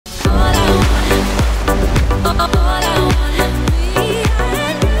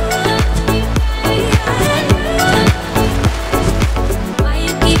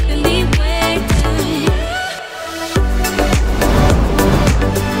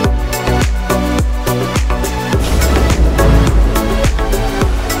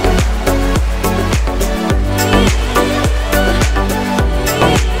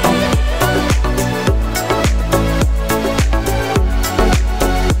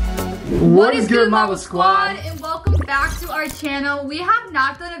What is good, Marvel Squad? And welcome back to our channel. We have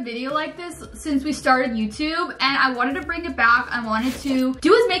not done a video like this since we started YouTube, and I wanted to bring it back. I wanted to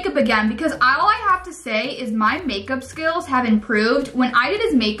do his makeup again because all I have to say is my makeup skills have improved. When I did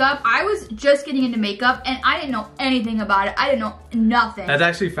his makeup, I was just getting into makeup and I didn't know anything about it. I didn't know nothing. That's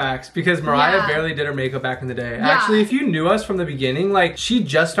actually facts because Mariah barely did her makeup back in the day. Actually, if you knew us from the beginning, like she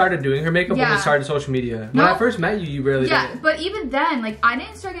just started doing her makeup when we started social media. When I first met you, you barely did it. But even then, like I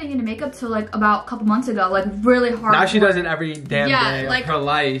didn't start getting into makeup till like about a couple months ago, like really hard. Now she does it every damn day of her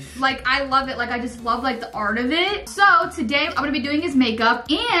life. Like I love it. Like I just love like the art of it. So today I'm gonna be doing his makeup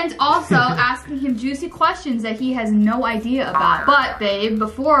and also asking him juicy questions that he has no idea about. But babe,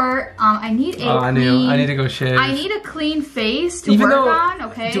 before I need a I need to go shave. I need a clean face to work on.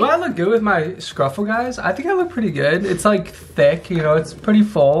 Okay. Do I look good with my scruffle, guys? I think I look pretty good. It's like thick, you know, it's pretty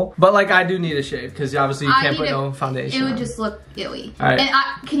full. But like I do need a shave because obviously you can't put no foundation. It would just look ewy. All right.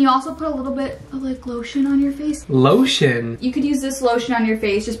 And can you also put a little bit of like lotion on your face? Lotion? You could use this lotion on your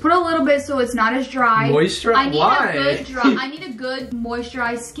face. Just put a little bit so it's not as dry. Moisturize? Why? I need a good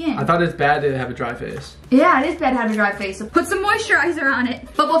moisturized skin. I thought it's bad to have a dry face. Yeah, it is bad to have a dry face. So put some moisturizer on it.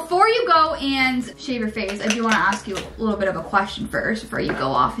 But before you go and shave your face, I do want to ask you a little bit of a question first before you go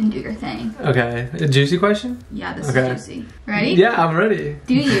off and do your thing. Okay. A juicy question? Yeah, this is juicy. Ready? Yeah, I'm ready.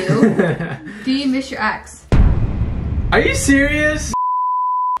 Do you miss your ex? Are you serious?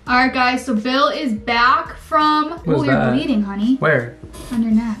 Alright guys, so Bill is back from... Oh, you're bleeding, honey. Where? On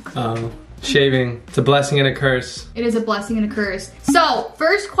your neck. Oh. Shaving. It's a blessing and a curse. It is a blessing and a curse. So,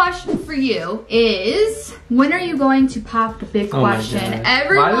 first question for you is, when are you going to pop the big question? Why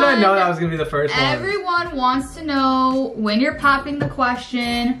did I know that was going to be the first one? Everyone wants to know when you're popping the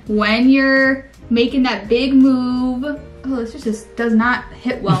question, when you're making that big move. Oh, this just does not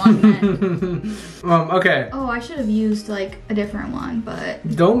hit well on men. Okay. Oh, I should have used like a different one, but...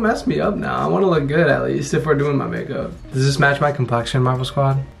 Don't mess me up now. I want to look good at least if we're doing my makeup. Does this match my complexion, Marvel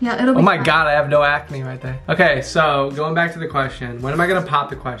Squad? Yeah, it'll be Oh my god, I have no acne right there. Okay, so going back to the question. When am I going to pop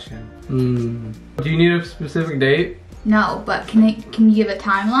the question? Do you need a specific date? No, but can you give a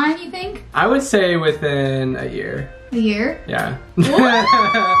timeline, you think? I would say within a year. A year? Yeah.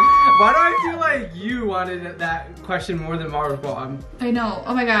 Why do I feel like you wanted that question more than Marvel Squad? I know.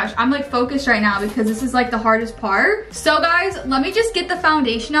 Oh my gosh. I'm like focused right now because this is like the hardest part. So guys, let me just get the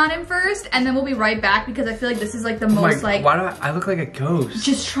foundation on him first and then we'll be right back because I feel like this is like the most like... Why do I look like a ghost?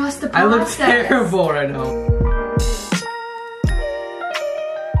 Just trust the process. I look terrible right now.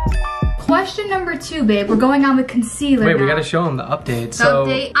 Question number 2, babe. We're going on with concealer. Wait, we gotta show them the update.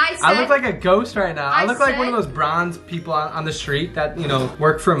 I look like a ghost right now. I look like one of those bronze people on the street that, you know,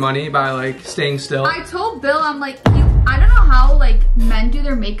 work for money by like staying still. I told Bill, I'm like, I don't know how like men do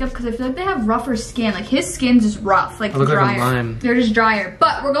their makeup because I feel like they have rougher skin. Like his skin's just rough, like drier. Like a lime. They're just drier.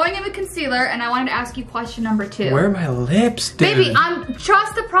 But we're going in with concealer and I wanted to ask you question number 2. Where are my lips, dude? Baby,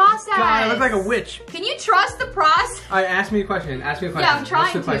 trust the process. God, I look like a witch. Can you trust the process? Alright, ask me a question. Ask me a question. Yeah, I'm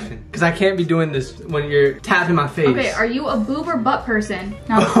trying What's the question? Because I can't be doing this when you're tapping my face. Okay, are you a boob or butt person?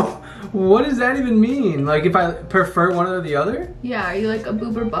 No. What does that even mean? Like if I prefer one or the other? Yeah, are you like a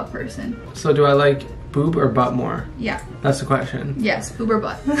boob or butt person? So do I like boob or butt more? Yeah. That's the question. Yes, boob or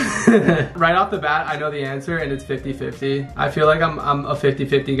butt. Right off the bat, I know the answer and it's 50-50. I feel like I'm a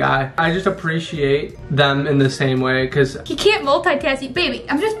 50-50 guy. I just appreciate them in the same way because... He can't multitask. Baby,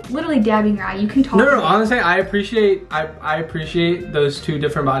 I'm just literally dabbing your eye. You can talk. No, honestly, I appreciate those two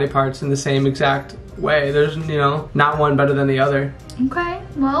different body parts in the same exact way. There's, you know, not one better than the other. Okay,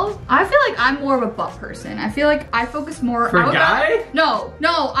 well, I feel like I'm more of a butt person. I feel like I focus more... For a guy? No,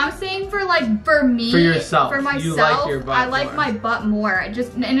 I'm saying for like, for me. For yourself. For myself, you like your butt I like my butt more. And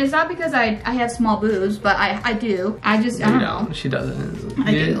it's not because I have small boobs, but I do. I don't know. She doesn't.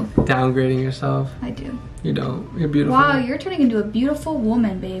 You're downgrading yourself. I do. You don't. You're beautiful. Wow, you're turning into a beautiful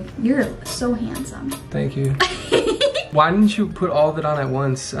woman, babe. You're so handsome. Thank you. Why didn't you put all of it on at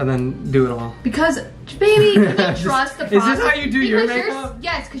once and then do it all? Because, baby, you can trust the process. Is this how you do your makeup?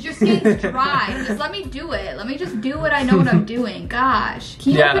 Yes, because your skin's dry. Just let me do it. Let me just do what I know what I'm doing. Gosh.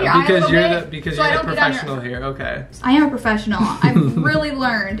 Can you open your eye a little bit? Because you're the professional here. Okay. I am a professional. I've really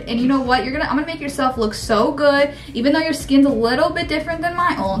learned. And you know what? I'm gonna make yourself look so good, even though your skin's a little bit different than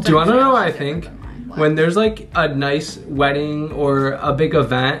mine. Oh, do you want to know what I think? When there's like a nice wedding or a big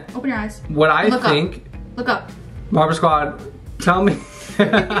event. Open your eyes. What I think. Look up. Marvel Squad, tell me.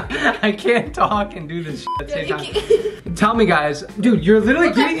 I can't talk and do this shit at the same time. Tell me, guys. Dude, you're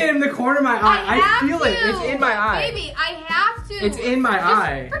literally getting it in the corner of my eye. I feel it. It's in my eye. Baby, I have to. you. It's in my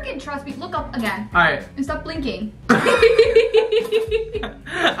eye. Freaking trust me. Look up again. All right. And stop blinking.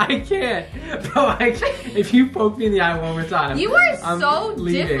 I can't. Bro, if you poke me in the eye one more time. You are so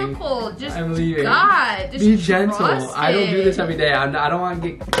difficult. Just, I'm leaving. God, just be gentle. trust I don't do it. this every day. I don't want to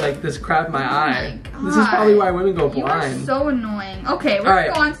get like this crap in my eye. God. This is probably why women go blind. You are so annoying. Okay, we're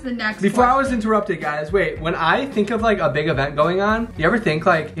gonna go on to the next Before question. I was interrupted, guys, wait. When I think of like a big event going on, you ever think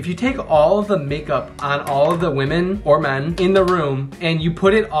like if you take all of the makeup on all of the women or men in the room and you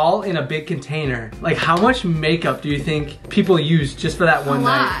put it all in a big container, like how much makeup do you think people use just for that one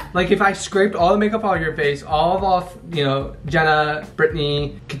night? Like if I scraped all the makeup off your face, all of you know, Jenna,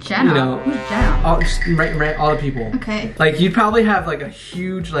 Brittany, Jenna? You know, who's Jenna? All the people. Okay. Like you'd probably have like a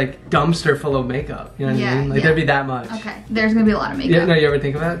huge like dumpster full of makeup. You know what I mean? Like there'd be that much. Okay. There's gonna be a lot of makeup. Yeah, no, you ever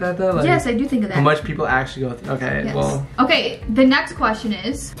think about that though? Like, yes, I do think of that. How much people actually go through? Okay, yes. well. Okay, the next question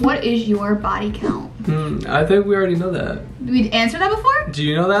is, what is your body count? I think we already know that. Did we answer that before? Do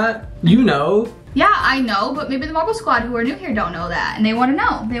you know that? You know. Yeah, I know, but maybe the Marble Squad who are new here don't know that, and they want to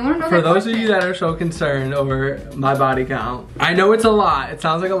know. They want to know. For those of you that are so concerned over my body count, I know it's a lot. It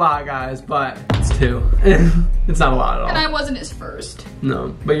sounds like a lot, guys, but it's 2. It's not a lot at all. And I wasn't his first.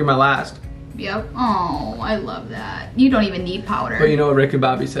 No, but you're my last. Yep. Oh, I love that. You don't even need powder. But you know what Rick and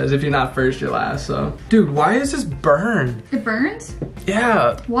Bobby says, if you're not first, you're last, so. Dude, why is this burn? It burns?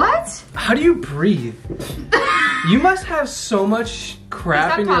 Yeah. What? How do you breathe? You must have so much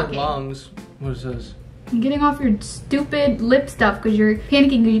crap in your lungs. What is this? I'm getting off your stupid lip stuff because you're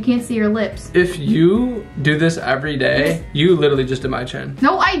panicking because you can't see your lips. If you do this every day, you literally just did my chin.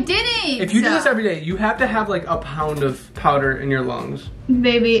 No, I didn't. If you do this every day, you have to have like a pound of powder in your lungs.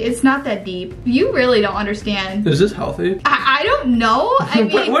 Baby, it's not that deep. You really don't understand. Is this healthy? I don't know. I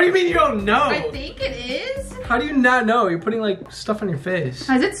mean, what do you mean you don't know? I think it is. How do you not know? You're putting like stuff on your face.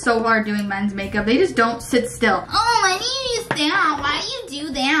 Guys, it's so hard doing men's makeup. They just don't sit still. Oh, my knee is down. Why do you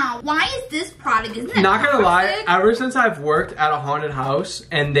do that? Why is this product? Isn't it not gonna lie, ever since I've worked at a haunted house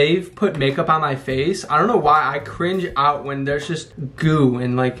and they've put makeup on my face, I don't know why I cringe out when there's just goo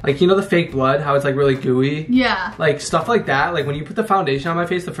and like you know the fake blood, how it's like really gooey? Yeah. Like stuff like that, like when you put the foundation on my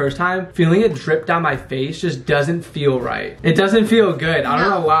face the first time, feeling it drip down my face just doesn't feel right. It doesn't feel good. I don't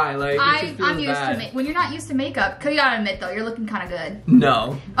know why. Like I'm used to when you're not used to makeup, cause you gotta admit though, you're looking kinda good.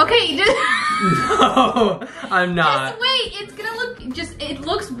 No. Okay, just no, I'm not. Just wait, it's gonna look it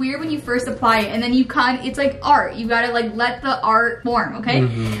looks weird when you first apply it and then you it's like art. You gotta like let the art form, okay?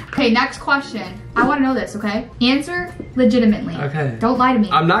 Okay, next question. I wanna know this, okay? Answer legitimately. Okay. Don't lie to me.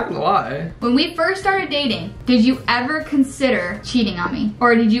 I'm not gonna lie. When we first started dating, did you ever consider cheating on me?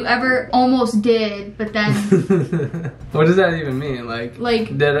 Or did you ever almost did, but then... What does that even mean?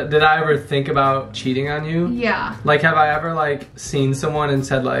 Like did I ever think about cheating on you? Yeah. Like have I ever like seen someone and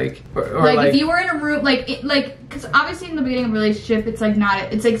said like, or like if you were in a room, because obviously in the beginning of a relationship, it's like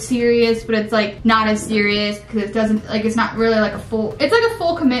it's like serious, but it's like not as serious because it doesn't, like it's not really like it's like a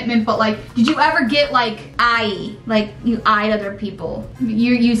full commitment, but like, did you ever get like you eyed other people?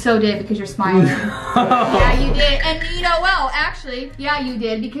 You so did because you're smiling. Yeah, you did. And you know, well, actually, yeah, you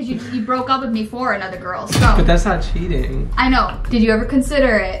did because you broke up with me for another girl, so. But that's not cheating. I know. Did you ever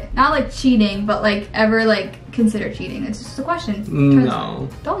consider it? Not like cheating, but like ever like consider cheating? It's just a question. No.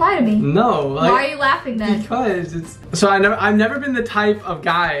 Don't lie to me. No. Like, why are you laughing then? Because it's... So I've never been the type of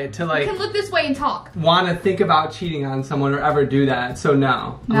guy to like... You can look this way and talk. Want to think about cheating on someone or ever do that. So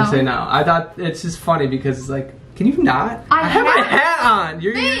no. I'm gonna say no. I thought it's just funny because it's like, can you not? I have my hat on.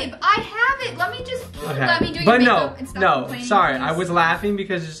 Babe, I have it. Let me just... Okay. Let me do your makeup and stop complaining, sorry. please. I was laughing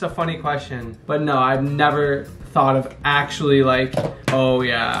because it's just a funny question. But no, I've never thought of actually like, oh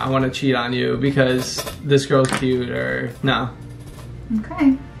yeah, I want to cheat on you because this girl's cute or no.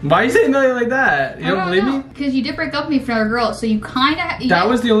 Okay. Why are you saying nothing like that? You don't believe me? Because you did break up with me for another girl, so you kind of... That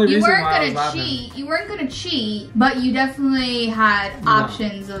was the only reason why I was laughing. You weren't going to cheat, but you definitely had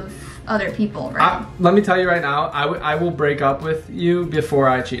options of other people, right? Let me tell you right now, I will break up with you before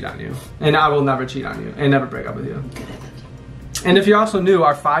I cheat on you. And I will never cheat on you and never break up with you. And if you also knew,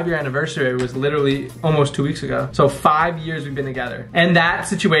 our 5-year anniversary was literally almost 2 weeks ago. So 5 years we've been together. And that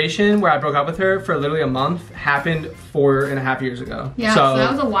situation where I broke up with her for literally a month happened 4.5 years ago. Yeah, so that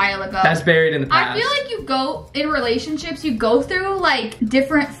was a while ago. That's buried in the past. I feel like you go, in relationships, you go through like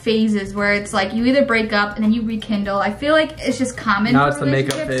different phases where it's like you either break up and then you rekindle. I feel like it's just common Now it's the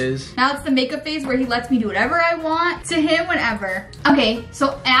makeup phase. Now it's the makeup phase where he lets me do whatever I want to him whenever. Okay,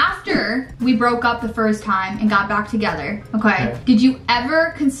 so after after we broke up the first time and got back together, okay, did you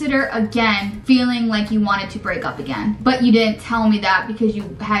ever consider again feeling like you wanted to break up again? But you didn't tell me that because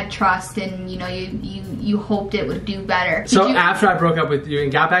you had trust and you know you hoped it would do better. So after I broke up with you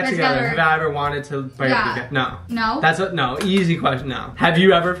and got back together, have I ever wanted to break up again? No. No? That's what, no, easy question, no. Have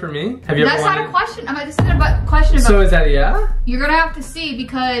you ever for me? Have you That's ever not a question. This isn't a question about. So is that a yeah? You're gonna have to see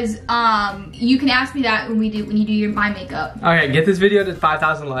because you can ask me that when you do my makeup. Okay, get this video to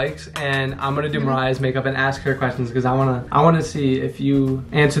 5,000 likes and I'm gonna do Mariah's makeup and ask her questions because I wanna see if you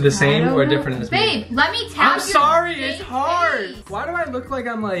answer the same or different as me. Babe, let me tap I'm sorry, it's hard. Why do I look like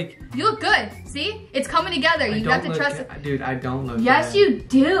I'm like? You look good. See, it's coming together. You have to trust it. Dude, I don't look. Yes, you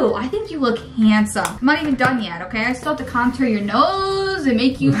do. I think you look handsome. I'm not even done yet. Okay, I still have to contour your nose and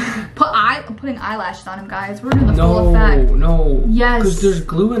make you put I'm putting eyelashes on him, guys. We're doing the full effect. No. Yes. Because there's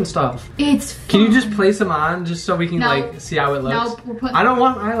glue and stuff. It's fun. Can you just place them on just so we can like see how it looks? No, we're putting. I don't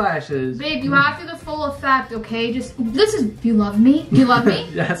want eyelashes. Babe, you have to do the full effect, okay? Do you love me? Do you love me?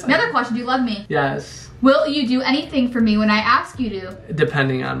 Yes. Another question, do you love me? Yes. Will you do anything for me when I ask you to?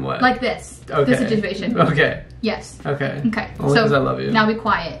 Depending on what. Like this. Okay. This situation. Okay. Yes. Okay. Okay. Only because I love you. Now be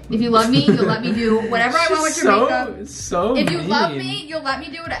quiet. If you love me, you'll let me do whatever I want with your makeup. So If you mean. love me, you'll let me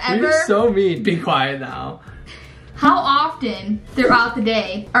do whatever. You're so mean. Be quiet now. How often throughout the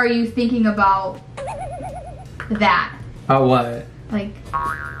day are you thinking about that? About what? Like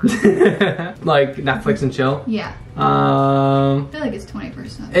like Netflix and chill? Yeah. I feel like it's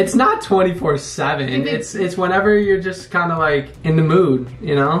 24/7. It's not 24/7. It's whenever you're just kind of like in the mood,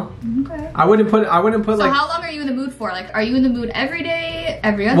 you know? Okay. I wouldn't put so like. How long are you in the mood for? Like, are you in the mood every day,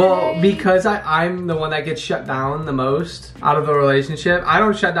 every other day? Well, because I'm the one that gets shut down the most out of the relationship. I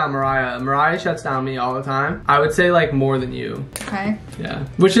don't shut down Mariah. Mariah shuts down me all the time. I would say like more than you. Okay. Yeah.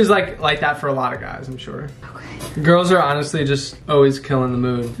 Which is like that for a lot of guys, I'm sure. Okay. Girls are honestly just always killing the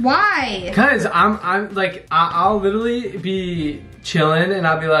mood. Why? Because I'm like, I'll literally be chilling and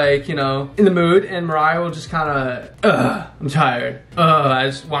I'll be like, you know, in the mood, and Mariah will just kind of, I'm tired. I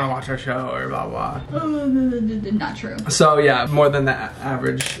just want to watch our show or blah, blah. Not true. So yeah, more than the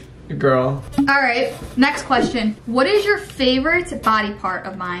average girl. All right, next question. What is your favorite body part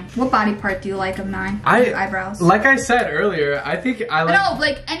of mine? What body part do you like of mine? Your eyebrows. Like I said earlier, I think I like. No,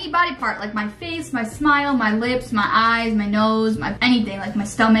 like any body part, like my face, my smile, my lips, my eyes, my nose, my anything, like my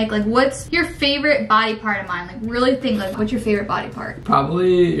stomach. Like, what's your favorite body part of mine? Like, really think, like, what's your favorite body part?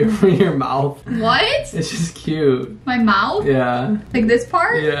 Probably your mouth. What? It's just cute. My mouth? Yeah. Like this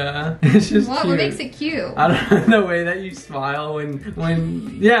part? Yeah. It's just what? cute. What makes it cute? I don't know, the way that you smile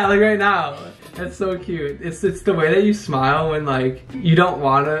when yeah, like right now. That's so cute. It's the way that you smile when like you don't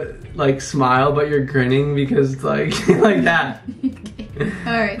want to like smile but you're grinning because like like that.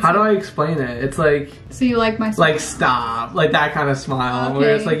 Alright. How do I explain it? It's like, so you like my smile? Like stop. Like that kind of smile. Okay.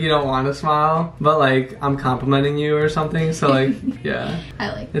 Where it's like you don't want to smile, but like I'm complimenting you or something. So like, yeah.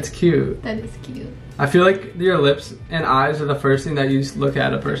 I like that. It's cute. That is cute. I feel like your lips and eyes are the first thing that you look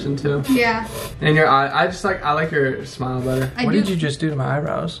at a person too. Yeah. And your eye, I like your smile better. What did you just do to my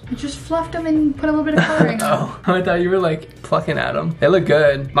eyebrows? I just fluffed them and put a little bit of coloring. Oh, I thought you were like plucking at them. They look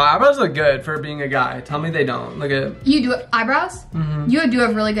good. My eyebrows look good for being a guy. Tell me they don't. Look at. You do eyebrows? Mm-hmm. You do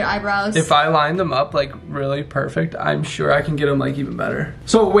have really good eyebrows. If I line them up like really perfect, I'm sure I can get them like even better.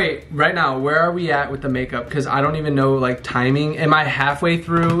 So wait, right now, where are we at with the makeup? Because I don't even know like timing. Am I halfway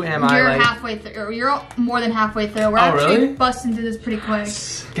through? You're halfway through. You're more than halfway through. We're actually really? busting through this pretty quick.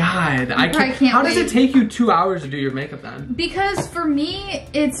 God, I can't. How does it take you 2 hours to do your makeup then? Because for me,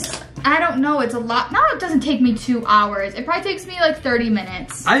 I don't know, it's a lot. No, it doesn't take me 2 hours. It probably takes me like 30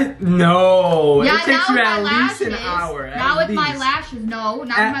 minutes. No. Yeah, it takes you at least an hour. Now with my lashes, no.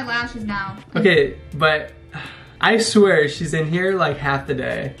 Not with my lashes now. Okay, but I swear she's in here like half the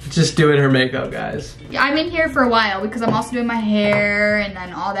day just doing her makeup, guys. Yeah, I'm in here for a while because I'm also doing my hair and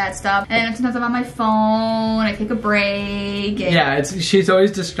then all that stuff. And sometimes I'm on my phone, I take a break. And yeah, she's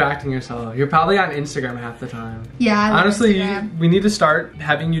always distracting herself. You're probably on Instagram half the time. Yeah, honestly, we need to start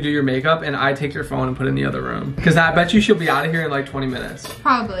having you do your makeup and I take your phone and put it in the other room. Because I bet you she'll be out of here in like 20 minutes.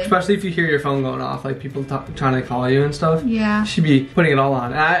 Probably. Especially if you hear your phone going off, like people trying to call you and stuff. Yeah. She'd be putting it all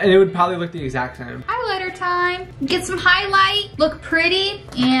on. And it would probably look the exact same. Highlighter time. Get some highlight, look pretty,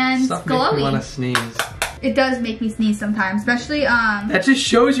 and stuff glowy. Makes me want to sneeze. It does make me sneeze sometimes, especially That just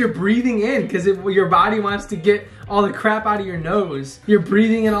shows you're breathing in because your body wants to get all the crap out of your nose. You're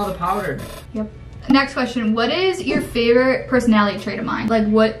breathing in all the powder. Yep. Next question, what is your favorite personality trait of mine? Like,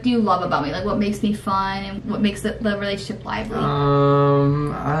 what do you love about me? Like, what makes me fun and what makes the relationship lively?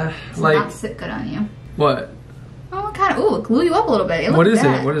 Like not sit good on you. What? Oh, what kind kind of, ooh, it glue you up a little bit. What is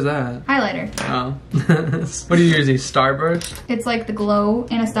it? What is that? Highlighter. Oh. What do you use, these Starburst? It's like the Glow,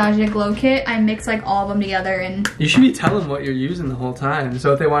 Anastasia Glow Kit. I mix like all of them together and... You should be telling what you're using the whole time.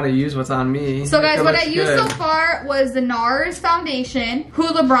 So if they want to use what's on me. So guys, what I used so far was the NARS foundation,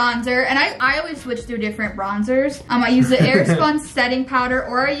 Hoola bronzer, and I always switch through different bronzers. I use the Airspun setting powder,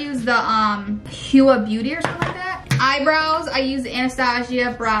 or I use the Hua Beauty or something like that. Eyebrows, I use the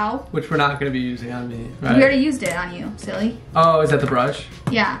Anastasia Brow. Which we're not going to be using on me, right? We already used it on you, silly. Oh, is that the brush?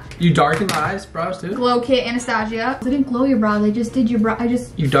 Yeah. You darken my brows too? Glow Kit Anastasia. I didn't glow your brows, I just did your brow. I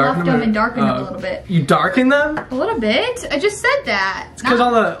just fluffed them and darkened them a little bit. You darken them? A little bit? I just said that. It's because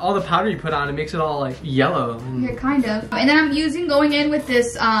all the powder you put on, it makes it all like yellow. Yeah, kind of. And then I'm going in with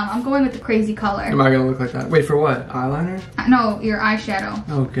this, I'm going with the crazy color. Am I going to look like that? Wait, for what? Eyeliner? No, your eyeshadow.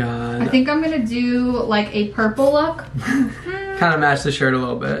 Oh God. I think I'm going to do like a purple look. Kind of match the shirt a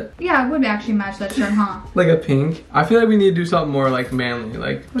little bit. Yeah, it would actually match that shirt, huh? Like a pink. I feel like we need to do something more like manly,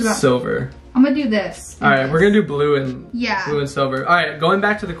 like silver. I'm gonna do this. All right, we're gonna do blue and silver. All right, going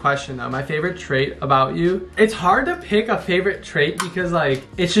back to the question though, my favorite trait about you. It's hard to pick a favorite trait because like,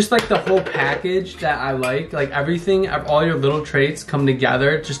 it's just like the whole package that I like everything, all your little traits come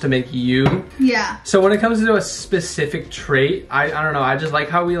together just to make you. Yeah. So when it comes to a specific trait, I don't know, I just like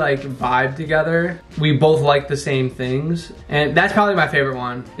how we like vibe together. We both like the same things. And that's probably my favorite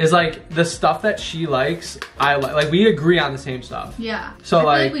one, is like the stuff that she likes, I like we agree on the same stuff. Yeah. So I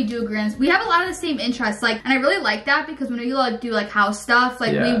feel like we do agree on this. We have a lot of the same interests, like, and I really like that because when we like do like house stuff,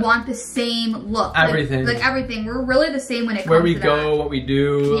 like we want the same look. Everything. Like everything. We're really the same when it comes to where we go, what we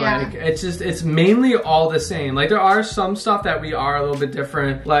do. Like it's mainly all the same. Like there are some stuff that we are a little bit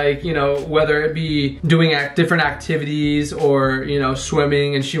different. Like, you know, whether it be doing different activities or, you know,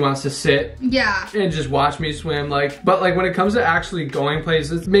 swimming and she wants to sit. Yeah. And just watch me swim. Like, but like when it comes to actually going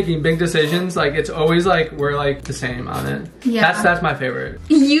places, making big decisions, like it's always like we're like the same on it. Yeah. That's my favorite.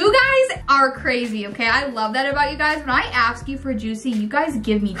 You guys are crazy, okay? I love that about you guys. When I ask you for juicy, you guys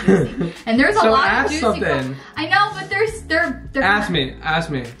give me juicy. And there's a lot of juicy. Something. I know, but they're ask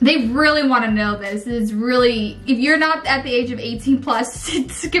me. They really want to know this. It's really, if you're not at the age of 18 plus,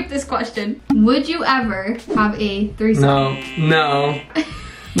 skip this question. Would you ever have a threesome? No.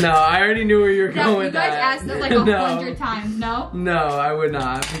 No, I already knew where you were going with that. You guys asked it like 100 times, no? No, I would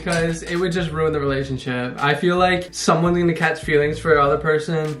not, because it would just ruin the relationship. I feel like someone's gonna catch feelings for the other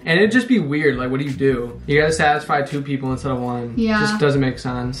person, and it'd just be weird. Like, what do? You gotta satisfy 2 people instead of 1. Yeah. Just doesn't make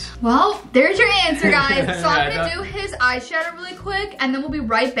sense. Well, there's your answer, guys. So I'm gonna do his eyeshadow really quick, and then we'll be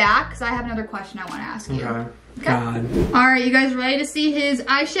right back, because I have another question I wanna ask you. Okay. God. All right, you guys ready to see his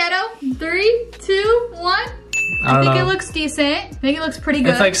eyeshadow? 3, 2, 1. I think it looks decent. I think it looks pretty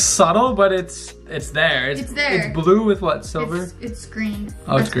good. It's like subtle, but it's there. It's there. It's blue with what, silver? It's green.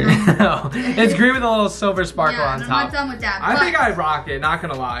 Oh, it's green. It's green with a little silver sparkle on top. I'm not done with that. I think I rock it, not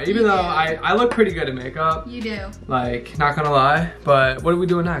gonna lie. Even though I look pretty good in makeup. You do. Like, not gonna lie. But what are we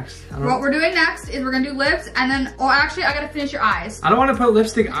doing next? What we're doing next is we're gonna do lips and then, oh, actually, I gotta finish your eyes. I don't wanna put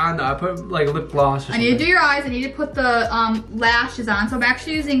lipstick on though. I put like lip gloss or something. I need to do your eyes. I need to put the lashes on. So I'm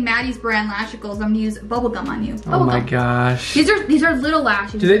actually using Maddie's brand Lashicles. I'm gonna use bubblegum on you. Oh my gosh. These are little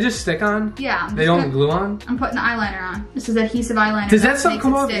lashes. Do they just stick on? Yeah. They don't glue on? I'm putting the eyeliner on. This is adhesive eyeliner. Does that stuff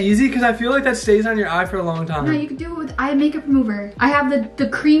come off easy? Because I feel like that stays on your eye for a long time. No, you can do it with eye makeup remover. I have the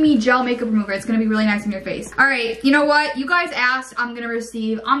creamy gel makeup remover. It's going to be really nice on your face. All right, you know what? You guys asked, I'm going to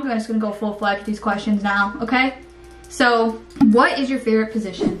receive. I'm just going to go full-fledged with these questions now, okay? So, what is your favorite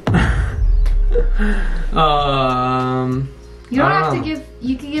position? You don't have to give,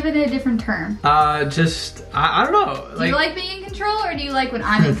 you can give it a different term. I don't know. Like, do you like being in control or do you like when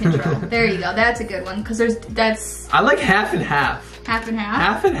I'm in control? There you go, that's a good one, because I like half and half. Half and half?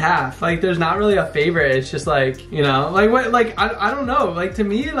 Half and half. Like, there's not really a favorite. It's just like, you know, like what, like, I don't know. Like, to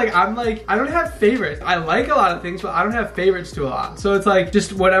me, like, I'm like, I don't have favorites. I like a lot of things, but I don't have favorites to a lot. So it's like,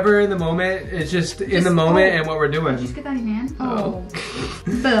 just whatever in the moment, it's just in the moment and what we're doing. Did you just get that in your hand? Oh.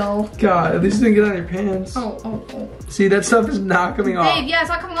 Bill. God, at least it didn't get on your pants. Oh. See, that stuff is not coming off. Babe, yeah, it's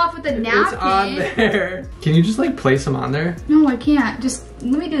not coming off with the napkin. It's on there. Can you just, like, place them on there? No, I can't. Just,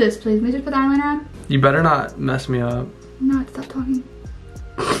 let me do this, please. Let me just put the eyeliner on. You better not mess me up. No, stop talking.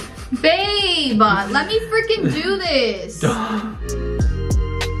 Babe, let me freaking do this.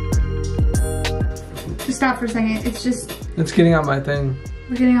 Just stop for a second. It's getting on my thing.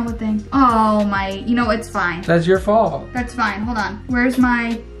 We're getting on what thing? Oh my, you know, it's fine. That's your fault. That's fine, hold on. Where's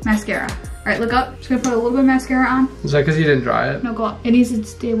my mascara? All right, look up. Just gonna put a little bit of mascara on. Is that because you didn't dry it? No, go up. It needs to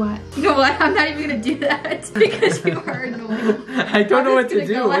stay wet. You know what? I'm not even gonna do that because you are annoying. I don't know what to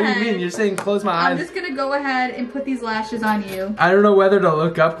do. What do you mean? You're saying close my eyes. I'm just gonna go ahead and put these lashes on you. I don't know whether to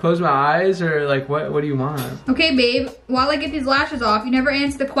look up, close my eyes, or like what do you want? Okay, babe. While I get these lashes off, you never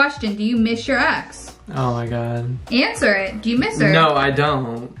answered the question. Do you miss your ex? Oh my god. Answer it. Do you miss her? No, I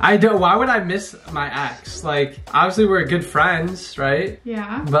don't. I don't. Why would I miss my ex? Like, obviously we're good friends, right?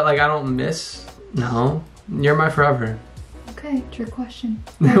 Yeah. But like, I don't miss. No. You're my forever. Okay, trick question.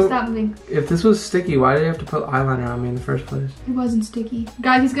 Alright, stop moving. If this was sticky, why did you have to put eyeliner on me in the first place? It wasn't sticky.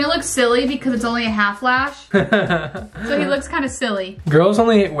 Guys, he's gonna look silly because it's only a half lash. So he looks kind of silly. Girls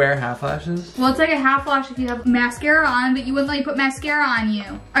only wear half lashes? Well, it's like a half lash if you have mascara on, but you wouldn't let me put mascara on you.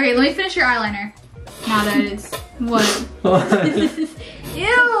 Okay, let me finish your eyeliner. Now that it's, what?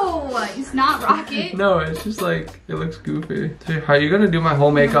 Ew, it's not Rocket. No, it's just like, it looks goofy. So are you gonna do my whole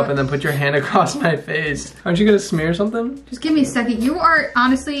makeup and then put your hand across my face? Aren't you gonna smear something? Just give me a second. You are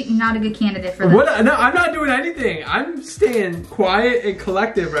honestly not a good candidate for this. What? No, I'm not doing anything. I'm staying quiet and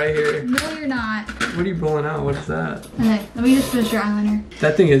collective right here. No, you're not. What are you pulling out? What is that? Okay, let me just finish your eyeliner.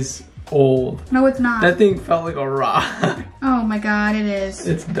 That thing is old. No, it's not. That thing felt like a rock. Oh my god, it is.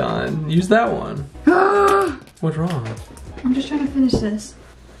 It's done. Use that one. What's wrong? I'm just trying to finish this.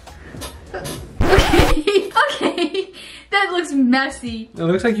 Okay, okay. That looks messy. It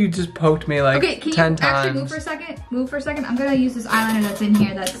looks like you just poked me like 10 times. Okay, can you actually move for a second? Move for a second. I'm gonna use this eyeliner that's in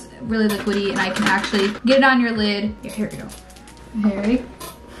here that's really liquidy and I can actually get it on your lid. Here we go. Here.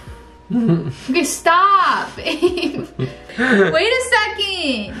 Okay, stop. Wait a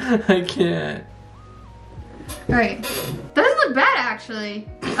second. I can't. Alright. That doesn't look bad actually.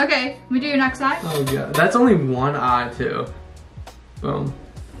 Okay, let me do your next eye. Oh god. That's only one eye too. Boom.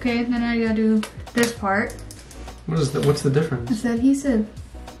 Okay, then I gotta do this part. What's the difference? It's the adhesive.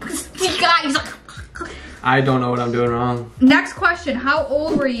 Guys! I don't know what I'm doing wrong. Next question. How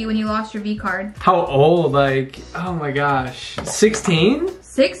old were you when you lost your V card? How old? Like, oh my gosh. 16?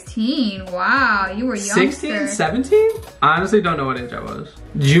 16. Wow, you were young. 16? 17? I honestly don't know what age I was.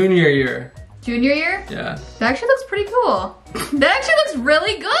 Junior year. Junior year? Yeah. That actually looks pretty cool. That actually looks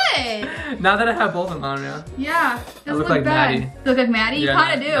really good. Now that I have both of them on, yeah. Yeah. I look like bad. Maddie. You look like Maddie? Yeah, you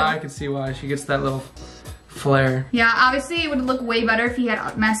kind of do. Now I can see why. She gets that little flare. Yeah, obviously it would look way better if he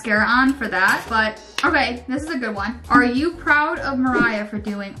had mascara on for that. But, okay, this is a good one. Are you proud of Mariah for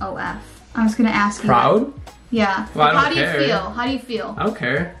doing OF? I'm just going to ask you. Proud? Yeah. Well, like, I don't how do care. you feel? How do you feel? I don't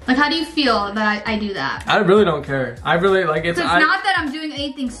care. Like, how do you feel that I do that? I really don't care. I really, like, it's... So it's not that I'm doing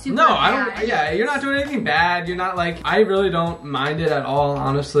anything super No, bad. I don't, yeah, you're not doing anything bad. You're not, like, I really don't mind it at all,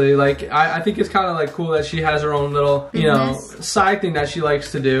 honestly. Like, I think it's kind of, like, cool that she has her own little, you know, side thing that she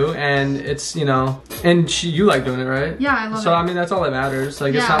likes to do. And it's, you know, and you like doing it, right? Yeah, I love it. So, I mean, that's all that matters.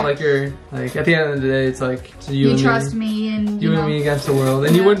 Like, it's not like you're, like, at the end of the day, it's like, it's you and me. You trust me and, you and me against the world.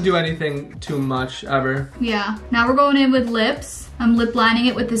 And you wouldn't do anything too much, ever. Yeah. Now we're going in with lips. I'm lip lining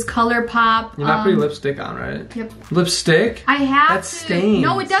it with this ColourPop. You're not putting lipstick on, right? Yep. Lipstick? I have that to. stains.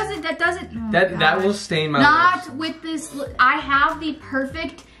 No, it doesn't. That doesn't. Oh that will stain my lips. lips. Not with this. I have the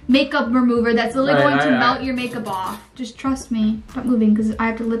perfect makeup remover that's literally going to melt your makeup off. Just trust me. Stop moving because I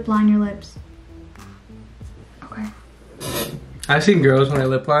have to lip line your lips. Okay. I've seen girls when they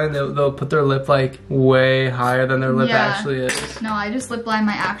lip line, they'll put their lip like way higher than their lip actually is. No, I just lip line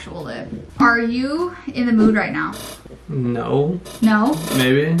my actual lip. Are you in the mood right now? No. No?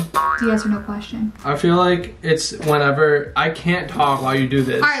 Maybe. Yes or no question. I feel like it's whenever, I can't talk while you do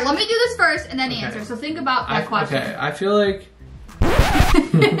this. Alright, let me do this first and then answer. So think about that question. Okay, I feel like...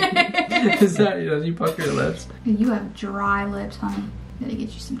 Is that, you puff your lips? You have dry lips, honey. Gotta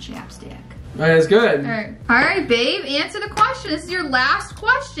get you some chapstick. Alright, it's good. Alright, babe, answer the question. This is your last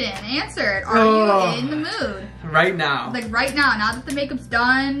question. Answer it. Are you in the mood? Right now. Like right now that the makeup's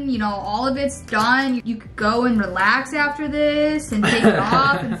done, you know, all of it's done. You could go and relax after this and take it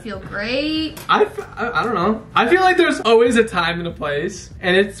off and feel great. I don't know. I feel like there's always a time and a place.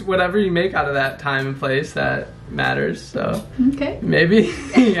 And it's whatever you make out of that time and place that matters, so. Okay. Maybe.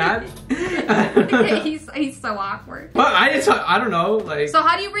 Yeah. He's so awkward. Well, I don't know, like. So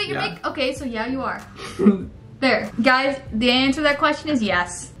how do you rate your makeup? Okay, so yeah, you are. There. Guys, the answer to that question is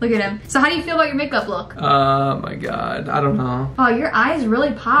yes. Look at him. So how do you feel about your makeup look? Oh my god, I don't know. Oh, your eyes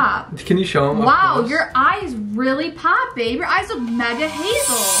really pop. Can you show them? Wow, your eyes really pop, babe. Your eyes look mega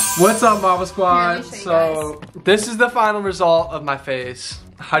hazel. What's up, Mama Squad? Here, so, this is the final result of my face.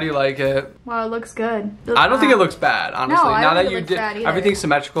 How do you like it? Wow, it looks good. I don't think it looks bad, honestly. No, I now don't that think it you looks did bad either. everything's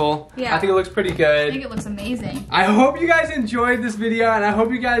symmetrical, Yeah. I think it looks pretty good. I think it looks amazing. I hope you guys enjoyed this video, and I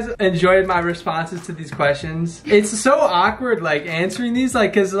hope you guys enjoyed my responses to these questions. It's so awkward, like, answering these,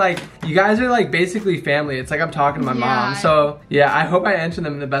 like, cause like, you guys are like basically family. It's like I'm talking to my mom. So yeah, I hope I answered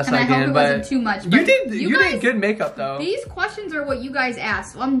them the best And I can. hope it wasn't too much. You did good makeup though. These questions are what you guys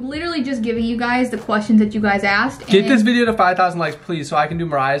asked. So I'm literally just giving you guys the questions that you guys asked. Get this video to 5,000 likes, please, so I can do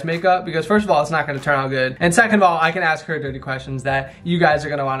Mariah's makeup, because first of all, it's not gonna turn out good. And second of all, I can ask her dirty questions that you guys are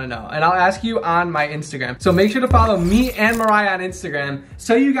gonna wanna know. And I'll ask you on my Instagram. So make sure to follow me and Mariah on Instagram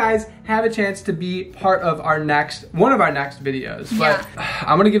so you guys have a chance to be part of one of our next videos. But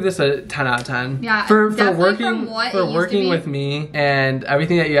I'm gonna give this a 10 out of 10. Yeah, for working with me and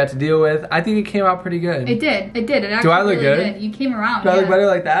everything that you had to deal with, I think it came out pretty good. It did. It did. It actually Do I look really good? did. You came around. Do I look better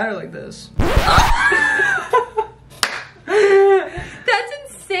like that or like this? That's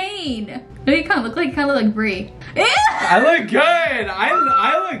insane. No, you kind of look like Brie. I look good.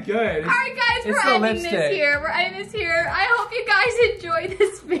 I look good. All right, guys, It's we're ending this here. We're ending this here. I hope you guys enjoyed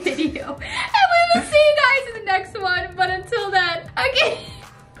this video, and we will see you guys in the next one. But until then, okay.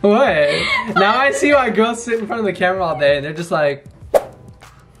 What? Now I see why girls sit in front of the camera all day and they're just like.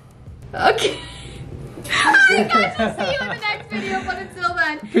 Okay. Alright, guys, we'll see you in the next video. But until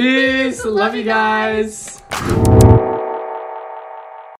then, peace. Love you guys.